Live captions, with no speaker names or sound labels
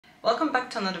Welcome back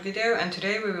to another video, and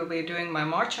today we will be doing my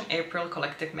March and April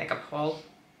collective makeup haul.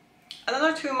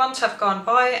 Another 2 months have gone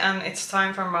by and it's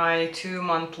time for my 2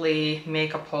 monthly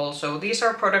makeup haul. So these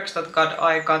are products that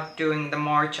I got during the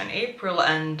March and April,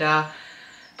 and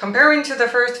comparing to the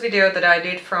first video that I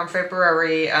did from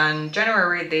February and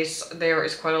January, there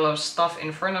is quite a lot of stuff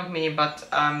in front of me, but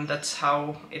that's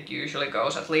how it usually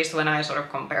goes, at least when I sort of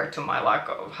compare to my luck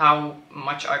of how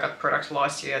much I got products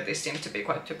last year. This seems to be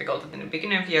quite typical that in the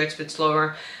beginning of the year it's a bit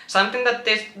slower. Something that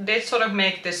did sort of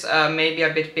make this maybe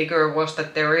a bit bigger was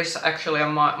that there is actually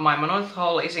my Monolith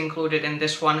haul is included in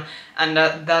this one, and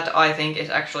that I think is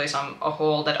actually a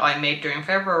haul that I made during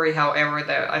February. However,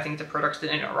 I think the products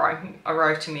didn't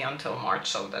arrive to me until March,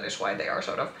 so that is why they are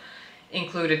sort of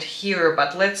included here.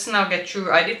 But let's now get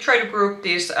through. I did try to group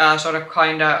these sort of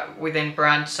kinda within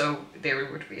brands, so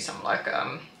there would be some like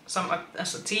some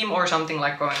as a team or something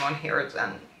like going on here.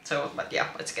 But yeah,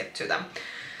 let's get to them.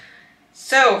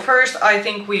 So first, I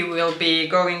think we will be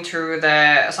going through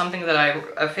something that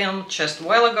I filmed just a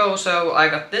while ago. So I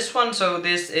got this one. So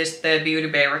this is the Beauty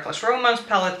Bay Reckless Romance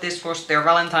palette. This was their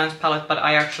Valentine's palette, but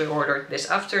I actually ordered this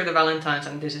after the Valentine's,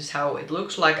 and this is how it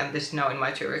looks like. And this is now in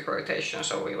my 2-week rotation.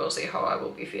 So we will see how I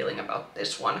will be feeling about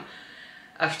this one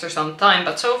after some time.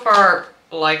 But so far,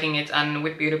 liking it, and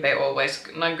with Beauty Bay always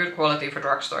good quality for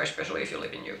drugstore, especially if you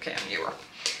live in UK and Europe.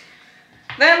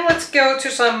 Then let's go to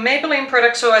some Maybelline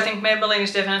products. So I think Maybelline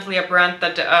is definitely a brand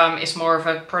that is more of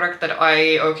a product that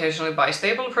I occasionally buy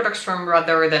stable products from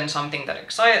rather than something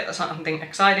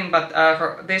exciting. But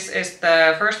this is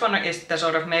the first one is the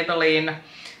sort of Maybelline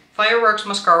Fireworks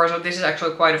mascara. So this is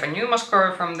actually quite of a new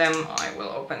mascara from them. I will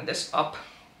open this up.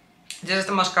 This is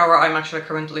the mascara I'm actually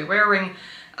currently wearing.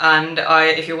 And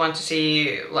if you want to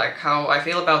see like how I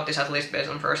feel about this, at least based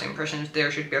on first impressions,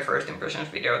 there should be a first impressions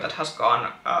video that has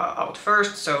gone out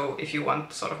first. So if you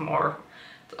want sort of more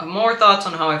thoughts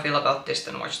on how I feel about this,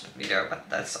 then watch the video. But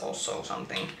that's also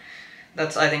something.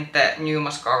 That's, I think, the new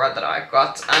mascara that I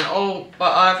got.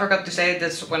 But I forgot to say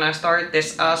this when I started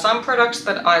this. Some products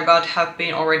that I got have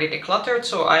been already decluttered,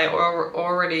 so I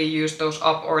already used those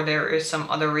up, or there is some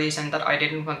other reason that I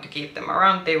didn't want to keep them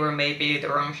around. They were maybe the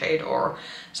wrong shade or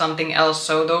something else,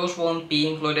 so those won't be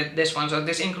included this one. So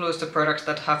this includes the products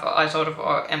that I sort of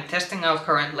am testing out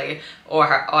currently, or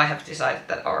I have decided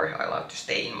that are allowed to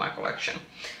stay in my collection.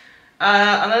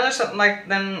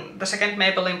 Then the second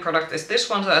Maybelline product is this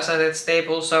one. So as I said, it's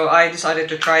stable, so I decided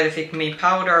to try the Fit Me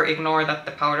powder. Ignore that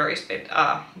the powder is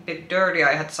a bit dirty.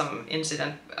 I had some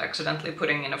incident accidentally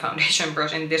putting in a foundation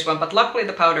brush in this one, but luckily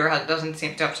the powder doesn't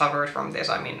seem to have suffered from this.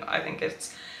 I mean, I think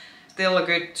it's still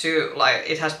good to,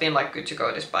 it has been good to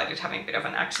go despite it having a bit of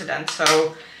an accident.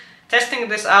 So testing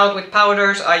this out with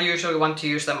powders, I usually want to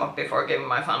use them up before giving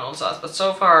my final thoughts, but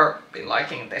so far I've been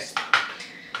liking this.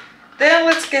 Then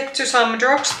let's get to some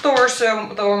drugstore,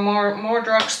 or more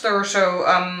drugstore. So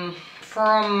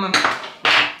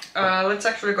let's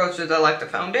actually go to the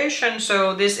foundation.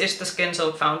 So this is the Skin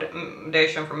Silk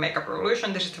foundation from Makeup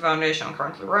Revolution. This is the foundation I'm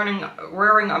currently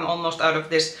wearing. I'm almost out of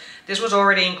this. This was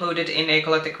already included in a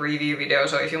collective review video,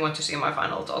 so if you want to see my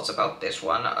final thoughts about this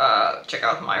one, check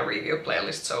out my review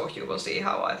playlist, so you will see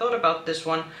how I thought about this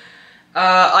one.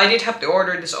 I did have to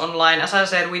order this online. As I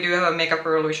said, we do have a Makeup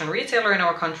Revolution retailer in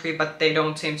our country, but they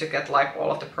don't seem to get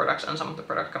all of the products, and some of the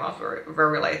products come out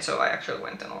very late, so I actually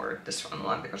went and ordered this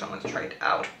online because I want to try it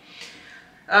out.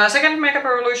 Second Makeup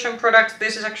Revolution product,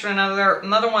 this is actually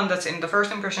another one that's in the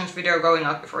first impressions video going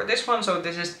out before this one. So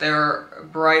this is their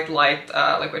Bright Light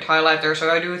liquid highlighter.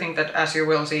 So I do think that, as you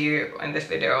will see in this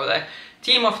video, the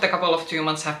theme of the couple of 2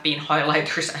 months have been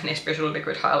highlighters, and especially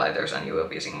liquid highlighters, and you will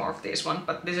be seeing more of these one.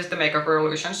 But this is the Makeup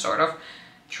Revolution sort of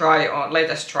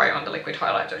latest try on the liquid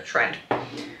highlighter trend.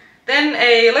 Then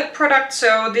a lip product.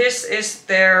 So this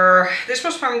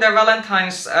was from their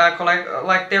Valentine's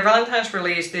their Valentine's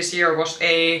release this year was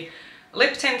a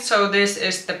lip tint. So this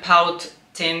is the Pout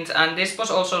tint, and this was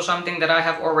also something that I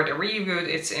have already reviewed.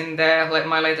 It's in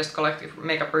my latest collective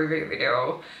makeup review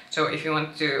video, so if you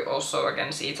want to also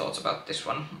again see thoughts about this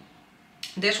one,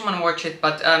 watch it.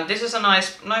 But this is a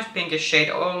nice pinkish shade.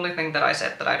 Only thing that I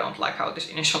said that I don't like how this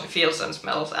initially feels and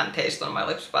smells and tastes on my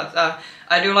lips, but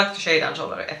I do like the shade and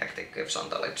sort of the effect it gives on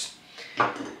the lips.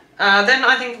 Then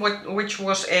I think which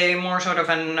was a more sort of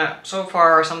so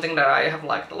far something that I have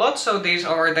liked a lot. So these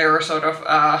are their sort of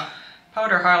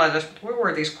powder highlighters. What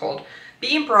were these called?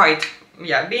 Beam Bright.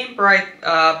 Yeah, Beam Bright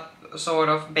sort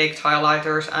of baked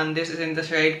highlighters, and this is in the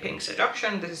shade Pink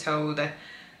Seduction. This is how the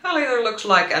highlighter looks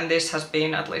like, and this has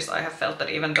been, at least I have felt that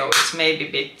even though it's maybe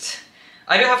a bit...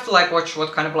 I do have to watch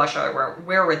what kind of blush I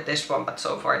wear with this one, but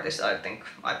so far I think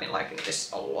I've been liking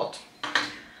this a lot.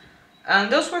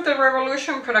 And those were the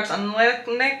Revolution products, and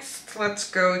next let's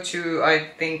go to,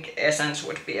 I think Essence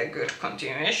would be a good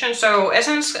continuation. So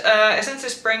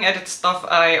Essence's Spring Edit stuff,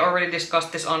 I already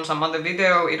discussed this on some other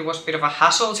video. It was a bit of a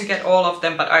hassle to get all of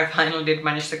them, but I finally did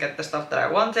manage to get the stuff that I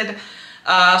wanted.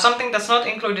 Something that's not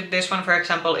included this one, for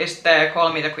example, is the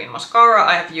Call Me the Queen mascara.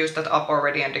 I have used that up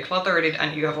already and decluttered it,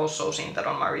 and you have also seen that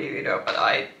on my review video, but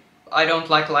I don't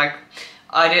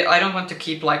I don't want to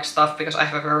keep like stuff because I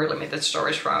have a very limited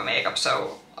storage for my makeup,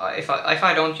 so if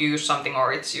I don't use something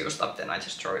or it's used up, then I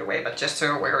just throw it away. But just so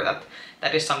you're aware that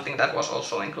that is something that was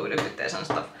also included with this and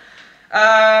stuff.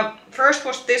 First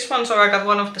was this one, so I got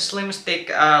one of the Slim Stick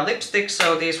lipsticks,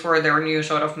 so these were their new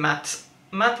sort of matte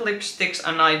lipsticks,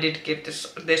 and I did give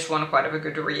this one quite a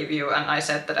good review, and I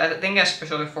said that I think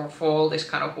especially for fall this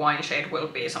kind of wine shade will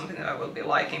be something that I will be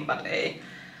liking, but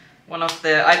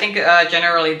I think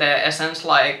generally the Essence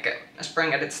like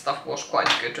Spring Edit stuff was quite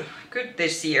good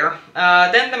this year.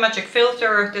 Then the Magic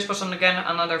Filter, this was again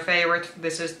another favorite.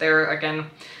 This is their again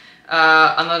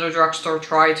another drugstore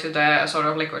try to the sort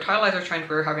of liquid highlighter trend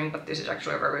we're having, but this is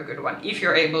actually a very good one if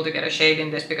you're able to get a shade in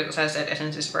this, because as I said,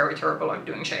 Essence is very terrible at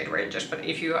doing shade ranges, but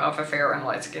if you have a fair and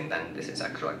light skin, then this is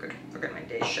actually a good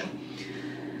recommendation.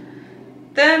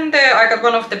 Then I got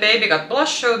one of the Baby Got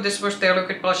blush, so this was their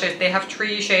liquid blushes. They have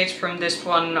 3 shades from this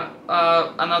one.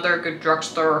 Another good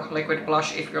drugstore liquid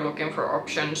blush if you're looking for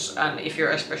options and if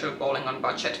you're especially bowling on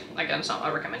budget. Again,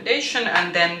 a recommendation.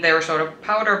 And then their sort of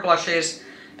powder blushes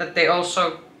that they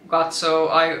also got. So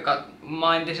I got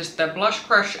mine. This is the Blush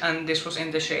Crush, and this was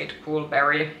in the shade Cool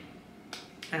Berry.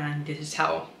 And this is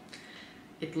how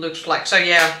it looks like. So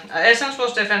yeah, Essence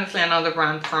was definitely another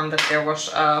brand from that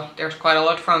there's quite a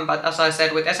lot from, but as I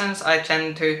said, with Essence I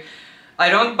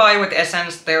don't buy with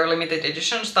Essence their limited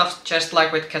edition stuff, just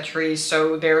like with Catrice,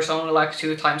 so there's only like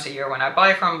 2 times a year when I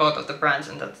buy from both of the brands,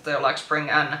 and that's their like spring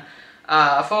and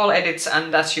fall edits,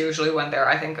 and that's usually when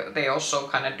I think they also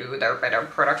kind of do their better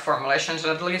product formulations,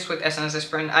 at least with Essence's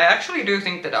Spring. I actually do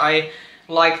think that I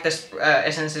like this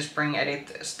Essence's Spring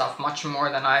Edit stuff much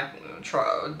more than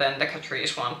than the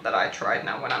Catrice one that I tried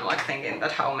now, when I'm like thinking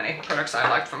that how many products I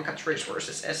liked from Catrice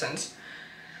versus Essence.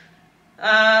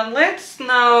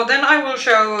 Then I will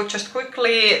show just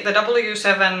quickly the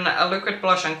W7 liquid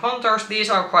blush and contours. These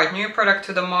are quite new product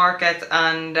to the market,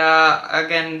 and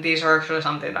again, these are actually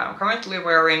something that I'm currently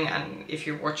wearing, and if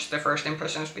you watch the first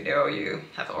impressions video, you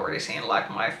have already seen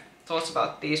like my thoughts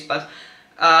about these, but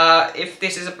if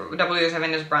this is a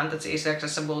W7 is a brand that's easily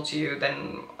accessible to you,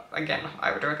 then again,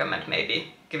 I would recommend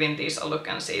maybe giving these a look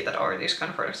and see that are these kind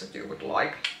of products that you would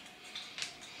like.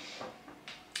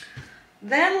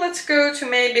 Then let's go to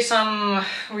maybe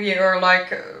we are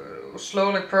like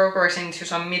slowly progressing to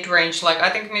some mid-range, like I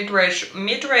think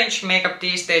mid-range makeup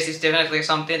these days is definitely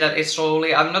something that is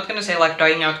slowly, I'm not gonna say like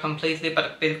dying out completely,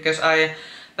 but because I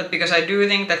do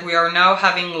think that we are now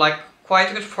having like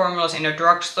quite good formulas in a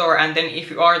drugstore, and then if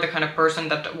you are the kind of person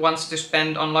that wants to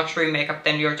spend on luxury makeup,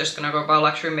 then you're just gonna go buy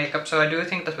luxury makeup. So I do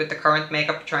think that with the current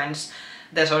makeup trends,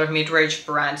 the sort of mid-range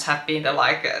brands have been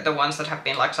the ones that have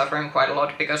been like suffering quite a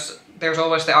lot, because there's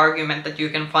always the argument that you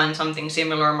can find something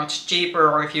similar much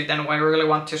cheaper, or if you then really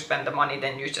want to spend the money,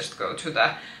 then you just go to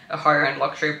the higher end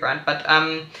luxury brand. But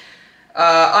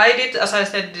I did, as I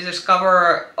said,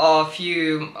 discover a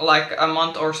few, like a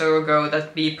month or so ago,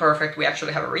 that Be Perfect, we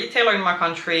actually have a retailer in my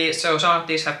country, so some of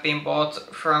these have been bought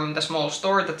from the small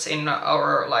store that's in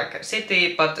our like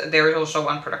city, but there is also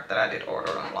one product that I did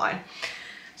order online.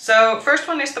 So first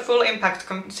one is the Full Impact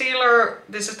Concealer.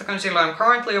 This is the concealer I'm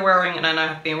currently wearing, and I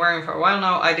have been wearing for a while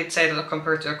now. I did say that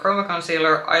compared to the Chroma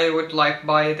concealer, I would like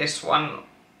buy this one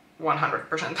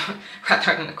 100%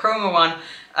 rather than the Chroma one.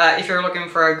 If you're looking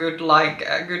for a good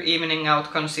good evening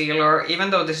out concealer,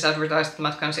 even though this is advertised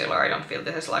matte concealer, I don't feel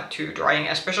this is like too drying,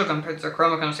 especially compared to the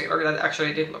Chroma concealer that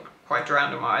actually did look quite dry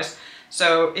on my eyes.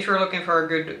 So if you're looking for a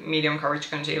good medium coverage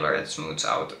concealer that smooths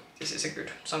out, this is a good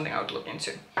something I would look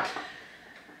into.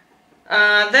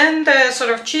 Then the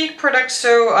sort of cheek products,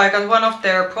 so I got one of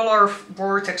their Polar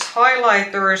Vortex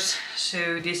highlighters,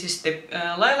 so this is the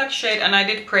lilac shade, and I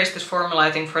did praise this formula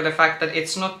I think for the fact that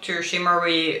it's not too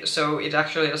shimmery, so it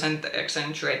actually doesn't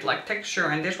accentuate like texture,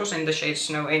 and this was in the shade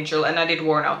Snow Angel, and I did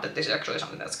warn out that this is actually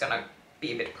something that's gonna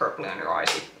be a bit purpley on your eyes,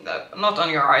 not on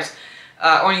your eyes,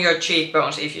 on your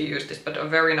cheekbones if you use this, but a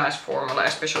very nice formula,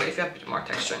 especially if you have a bit more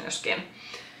texture in your skin.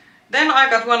 Then I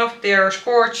got one of their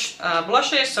Scorch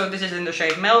blushes, so this is in the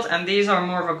shade Melt, and these are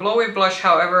more of a glowy blush.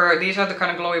 However, these are the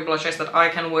kind of glowy blushes that I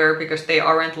can wear because they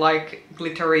aren't like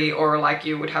glittery or like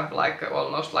you would have like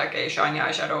almost like a shiny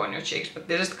eyeshadow on your cheeks, but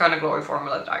this is the kind of glowy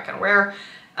formula that I can wear,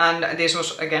 and this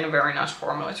was again a very nice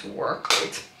formula to work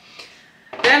with.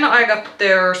 Then I got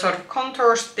their sort of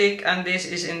contour stick, and this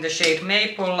is in the shade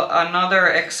Maple.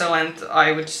 Another excellent,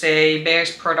 I would say,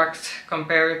 base product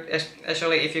compared,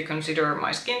 especially if you consider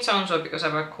my skin tone. So because I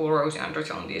have a cool rosy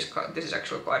undertone, this is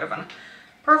actually quite of a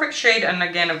perfect shade, and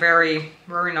again a very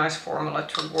nice formula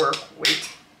to work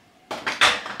with.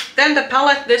 Then the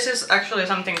palette, this is actually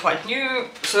something quite new.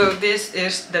 So this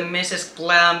is the Mrs.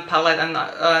 Glam palette,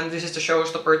 and this is the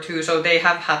Showstopper too. So they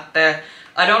have had the,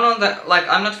 I don't know that, like,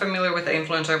 I'm not familiar with the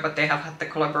influencer, but they have had the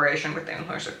collaboration with the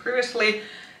influencer previously.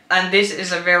 And this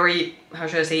is a very, how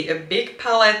should I say, a big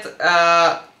palette.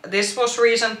 This was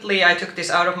recently, I took this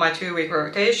out of my 2-week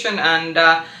rotation, and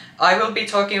I will be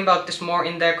talking about this more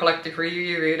in the collective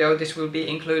review video. This will be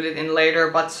included in later,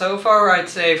 but so far I'd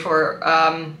say for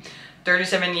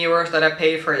 37 euros that I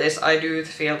paid for this, I do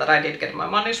feel that I did get my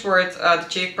money's worth. The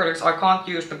cheek products, I can't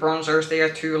use the bronzers, they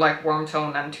are too like warm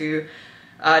tone and too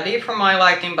deep for my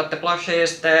liking, but the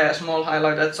blushes, the small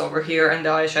highlight that's over here, and the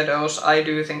eyeshadows, I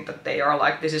do think that they are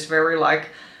like, this is very like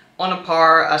on a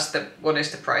par as the, what is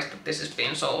the price that this is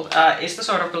being sold. Is the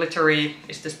sort of glittery,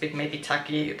 is this bit maybe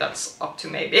tacky, that's up to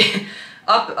maybe,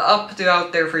 up to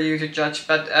out there for you to judge,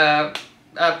 but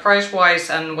price wise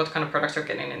and what kind of products you're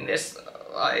getting in this,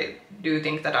 I do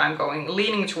think that I'm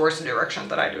leaning towards the direction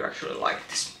that I do actually like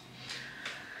this.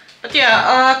 But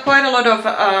yeah, quite a lot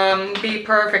of Be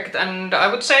Perfect, and I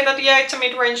would say that yeah, it's a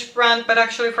mid-range brand, but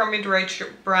actually for a mid-range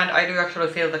brand I do actually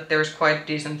feel that there's quite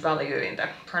decent value in the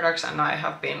products, and I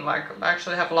have been like, I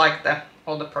actually have liked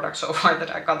all the products so far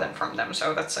that I got them from them,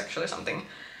 so that's actually something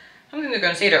to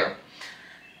consider.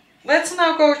 Let's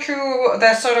now go through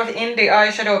the sort of indie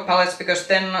eyeshadow palettes, because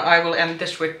then I will end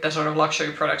this with the sort of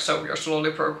luxury products, so we're slowly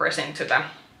progressing to the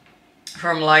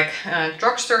from like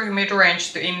drugstore to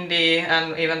mid-range to indie,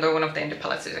 and even though one of the indie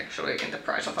palettes is actually in the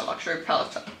price of a luxury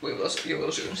palette, you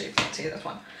will soon see that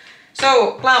one.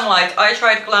 So Glamlite, I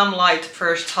tried Glamlite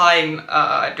first time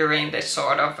during this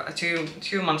sort of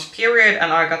two months period,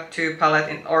 and I got 2 palettes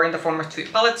in the form of 2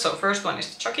 palettes. So first one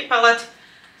is the Chucky palette.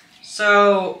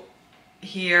 So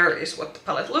here is what the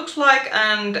palette looks like,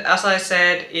 and as I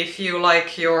said, if you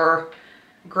like your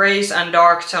grays and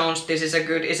dark tones, this is a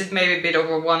good, is it maybe a bit of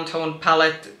a one-tone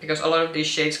palette, because a lot of these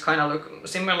shades kind of look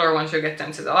similar once you get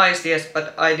them to the eyes, yes,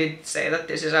 but I did say that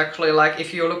this is actually like,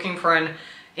 if you're looking for an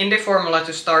indie formula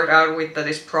to start out with that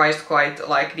is priced quite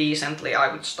like decently,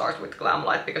 I would start with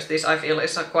Glamlite, because this I feel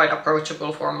is a quite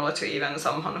approachable formula to even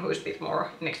someone who is a bit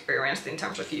more inexperienced in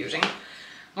terms of using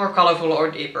more colorful or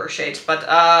deeper shades,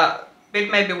 but bit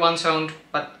maybe one-toned,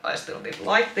 but I still did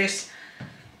like this.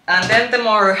 And then the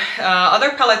more other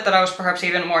palette that I was perhaps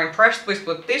even more impressed with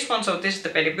was this one. So this is the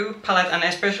Betty Boop palette, and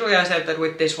especially I said that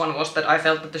with this one was that I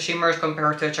felt that the shimmers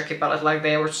compared to a Chucky palette, like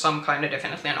they were some kind of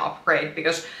definitely an upgrade,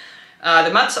 because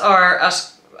the mattes are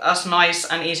as nice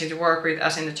and easy to work with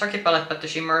as in the Chucky palette, but the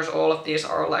shimmers, all of these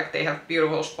are like, they have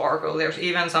beautiful sparkle. There's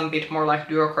even some bit more like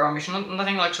duochromish,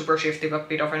 nothing like super shifty, but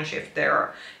bit of a shift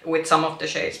there with some of the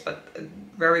shades, but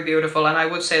very beautiful. And I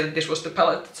would say that this was the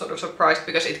palette that sort of surprised,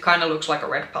 because it kind of looks like a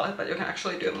red palette, but you can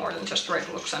actually do more than just red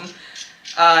looks, and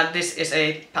this is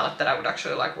a palette that I would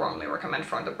actually like warmly recommend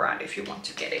from the brand if you want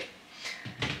to get it.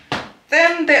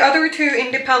 Then the other 2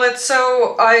 indie palettes,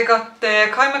 so I got the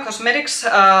Kaima Cosmetics,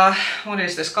 what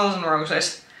is this, Skulls and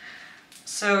Roses.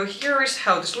 So here is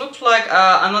how this looks like,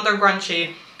 another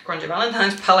grungy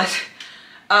Valentine's palette.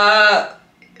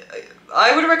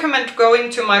 I would recommend going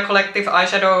to my collective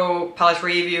eyeshadow palette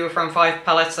review from 5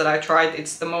 palettes that I tried.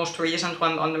 It's the most recent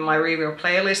one on my review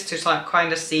playlist to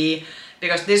kind of see,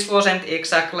 because this wasn't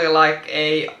exactly like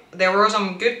there were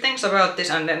some good things about this,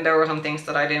 and then there were some things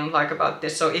that I didn't like about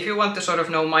this. So if you want to sort of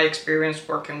know my experience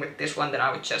working with this one, then I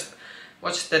would just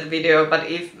watch that video. But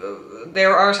if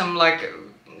there are some like,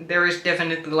 there is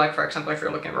definitely like, for example, if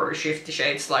you're looking for shifty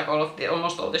shades, like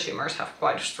almost all the shimmers have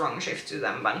quite a strong shift to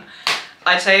them. But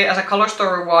I'd say as a color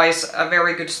story wise, a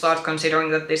very good start,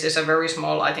 considering that this is a very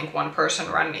small, I think 1-person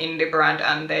run indie brand,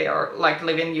 and they are like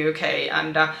live in UK,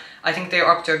 and I think they're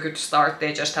up to a good start.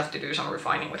 They just have to do some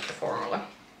refining with the formula.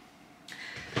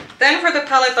 Then for the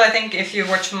palette, I think if you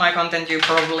watch my content, you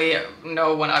probably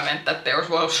know when I meant that there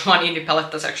was one indie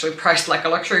palette that's actually priced like a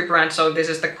luxury brand. So this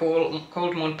is the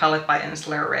Cold Moon palette by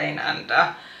Ensler Rain,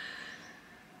 and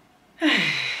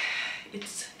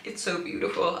it's so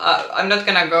beautiful. I'm not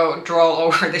gonna go draw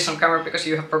over this on camera, because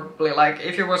you have probably like,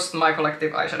 if you watched my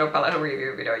collective eyeshadow palette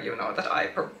review video, you know that I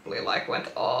probably like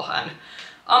went all and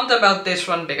about this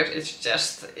one, because it's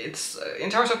just, it's in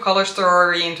terms of color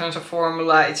story, in terms of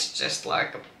formula, it's just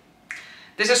like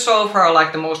this is so far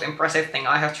like the most impressive thing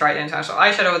I have tried in terms of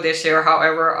eyeshadow this year.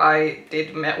 However, I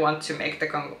did want to make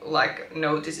the like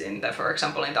notice in the, for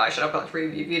example, in the eyeshadow palette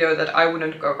review video that I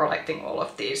wouldn't go collecting all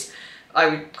of these. I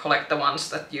would collect the ones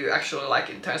that you actually like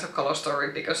in terms of color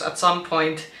story, because at some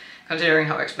point, considering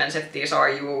how expensive these are,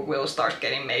 you will start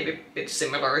getting maybe a bit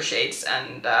similar shades,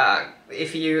 and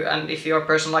if you're a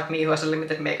person like me who has a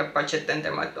limited makeup budget, then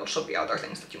there might also be other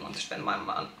things that you want to spend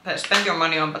your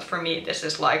money on. But for me, this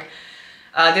is like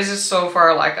this is so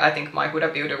far like I think my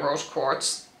Huda Beauty Rose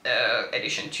Quartz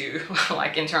edition 2,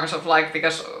 like in terms of like,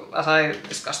 because as I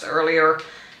discussed earlier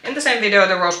in the same video,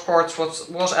 the Rose Quartz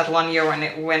was at 1 year when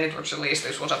it was released.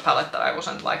 This was a palette that I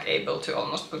wasn't like able to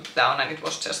almost put down, and it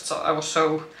was just so, I was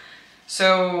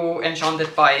so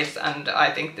enchanted by it, and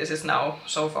I think this is now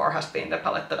so far has been the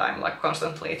palette that I'm like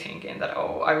constantly thinking that,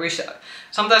 oh, I wish,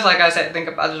 sometimes like I said, think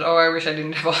about it, oh, I wish I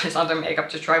didn't have all this other makeup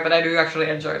to try, but I do actually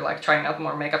enjoy like trying out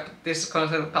more makeup. This is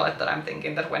constantly the palette that I'm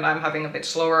thinking that when I'm having a bit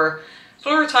slower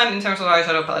time in terms of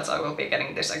eyeshadow palettes, I will be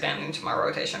getting this again into my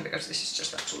rotation, because this is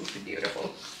just absolutely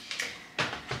beautiful.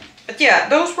 But yeah,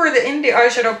 those were the indie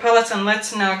eyeshadow palettes, and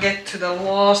let's now get to the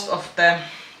last of the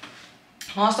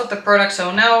products.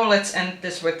 So now let's end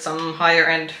this with some higher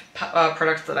end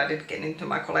products that I did get into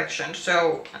my collection.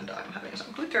 So, and I'm having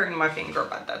some glitter in my finger,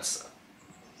 but that's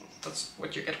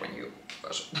what you get when you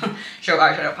show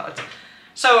eyeshadow palettes.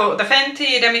 So the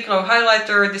Fenty Demi Glow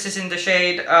Highlighter, this is in the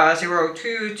shade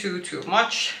 02 Too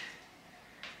Much.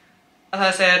 As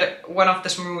I said, one of the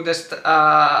smoothest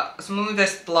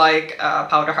like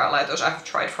powder highlighters I've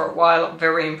tried for a while.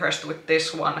 Very impressed with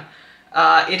this one.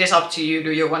 It is up to you,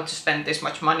 do you want to spend this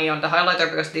much money on the highlighter,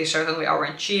 because these certainly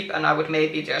aren't cheap, and I would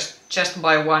maybe just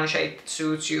buy one shade that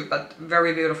suits you, but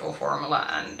very beautiful formula,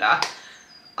 and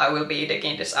I will be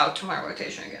taking this out to my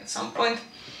rotation again at some point.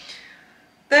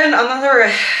 Then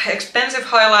another expensive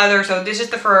highlighter, so this is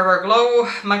the Forever Glow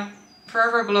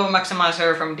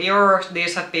Maximizer from Dior.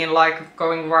 These have been like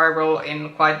going viral in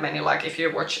quite many, like if you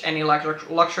watch any like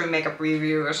luxury makeup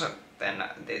reviews, then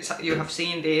you have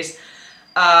seen these.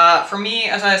 For me,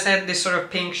 as I said, this sort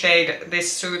of pink shade,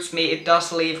 this suits me. It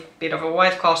does leave a bit of a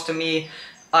white cast to me.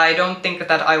 I don't think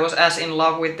that I was as in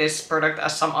love with this product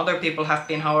as some other people have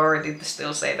been. However, I did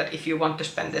still say that if you want to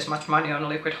spend this much money on a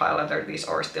liquid highlighter, these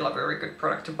are still a very good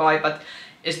product to buy. But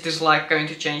is this like going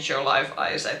to change your life?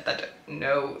 I said that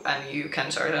no, and you can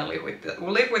certainly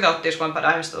live without this one, but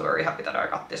I'm still very happy that I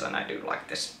got this, and I do like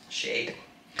this shade.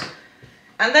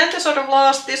 And then the sort of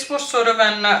last, this was sort of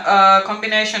a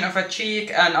combination of a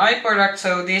cheek and eye product.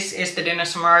 So this is the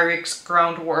Dennis Meyrick's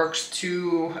Groundworks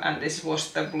 2, and this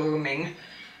was the Blooming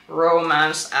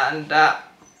Romance, and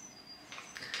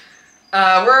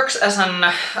works as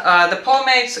the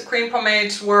pomades, cream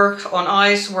pomades work on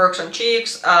eyes, works on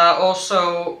cheeks.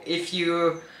 Also, if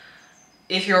your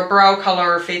brow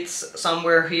color fits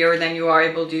somewhere here, then you are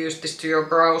able to use this to your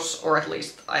brows, or at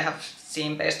least I have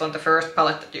seen based on the first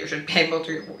palette that you should be able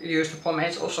to use the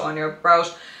pomades also on your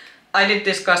brows. I did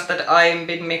discuss that I'm a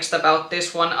bit mixed about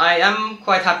this one. I am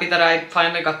quite happy that I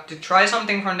finally got to try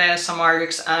something from Dennis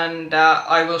Meyrick's, and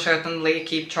I will certainly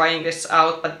keep trying this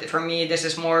out, but for me this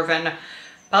is more of an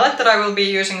palette that I will be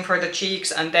using for the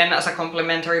cheeks, and then as a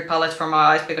complementary palette for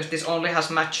my eyes, because this only has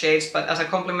matte shades, but as a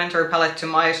complementary palette to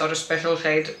my sort of special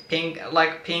shade pink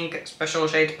special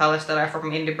shade palettes that I have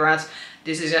from indie brands,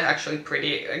 this is actually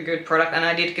pretty good product. And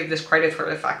I did give this credit for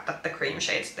the fact that the cream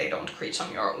shades, they don't crease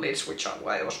on your lids, which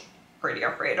I was pretty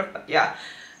afraid of. But yeah,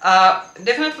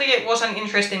 definitely it was an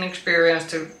interesting experience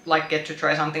to like get to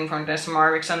try something from Dennis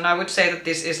Meyrick's, and I would say that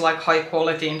this is like high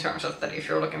quality in terms of that if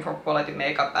you're looking for quality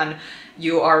makeup and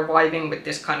you are vibing with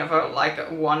this kind of a like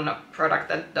one product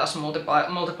that does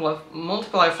multiple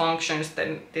functions,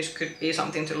 then this could be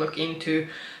something to look into.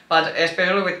 But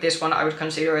especially with this one, I would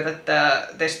consider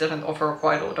that this doesn't offer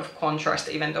quite a lot of contrast,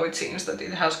 even though it seems that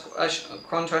it has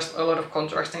a lot of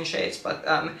contrasting shades, but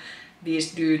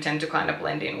these do tend to kind of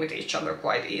blend in with each other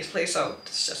quite easily, so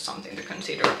it's just something to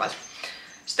consider. But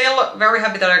still very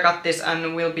happy that I got this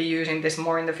and will be using this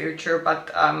more in the future. But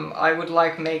I would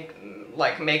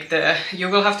you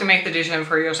will have to make the decision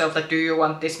for yourself that do you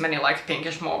want this many like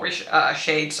pinkish mauvish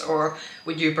shades, or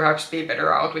would you perhaps be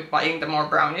better out with buying the more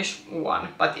brownish one.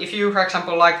 But if you, for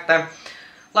example, like the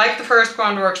first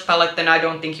Groundworks palette, then I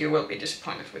don't think you will be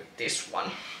disappointed with this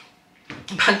one.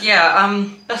 But yeah,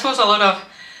 that was a lot of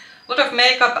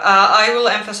makeup. I will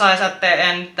emphasize at the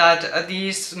end that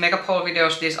these makeup haul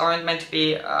videos, these aren't meant to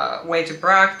be way to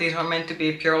brag. These are meant to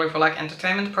be purely for like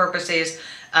entertainment purposes,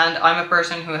 and I'm a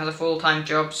person who has a full-time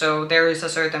job, so there is a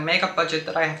certain makeup budget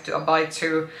that I have to abide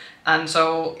to, and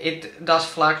so it does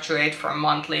fluctuate from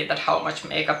monthly that how much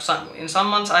makeup. In some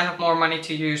months I have more money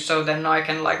to use, so then I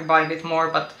can like buy a bit more,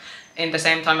 but in the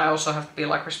same time I also have to be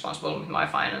like responsible with my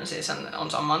finances, and on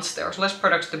some months there's less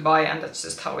products to buy, and that's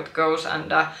just how it goes.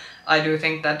 And I do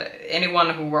think that anyone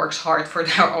who works hard for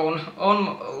their own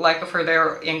like for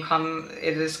their income,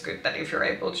 it is good that if you're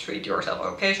able to treat yourself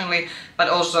occasionally, but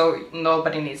also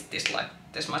nobody needs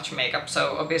this much makeup.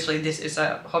 So obviously this is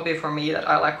a hobby for me that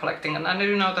I like collecting, and I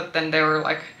do know that then there are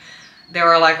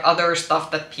like other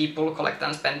stuff that people collect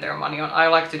and spend their money on. I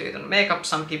like to do it on makeup,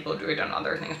 some people do it on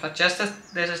other things, but just as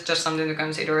this is just something to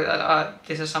consider, that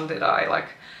this is something that I like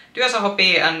do as a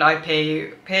hobby, and I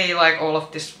pay like all of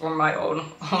this from my own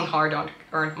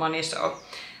hard-earned money. So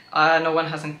no one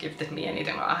hasn't gifted me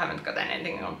anything. I haven't got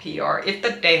anything on PR. If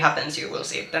the day happens, you will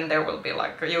see it. Then there will be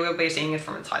like, you will be seeing it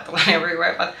from the title and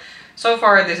everywhere. But so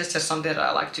far, this is just something that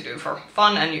I like to do for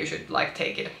fun, and you should like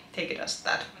take it as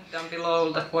that. Down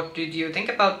below, that what did you think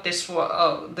about this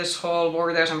haul?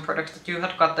 Were there some products that you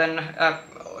had gotten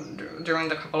during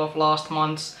the couple of last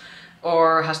months?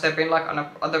 Or has there been like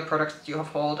other products that you have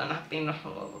hauled and have been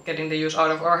getting the use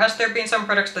out of? Or has there been some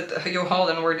products that you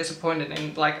hauled and were disappointed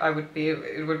in? Like it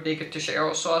would be good to share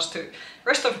also as to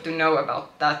rest of it to know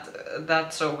about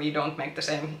that so we don't make the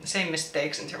same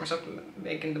mistakes in terms of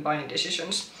making the buying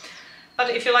decisions. But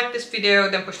if you like this video,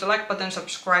 then push the like button,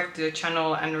 subscribe to the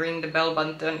channel, and ring the bell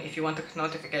button if you want to get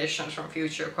notifications from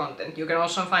future content. You can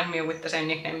also find me with the same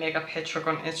nickname, Makeup Hedgehog,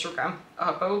 on Instagram. I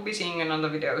hope I will be seeing you in another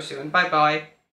video soon. Bye bye!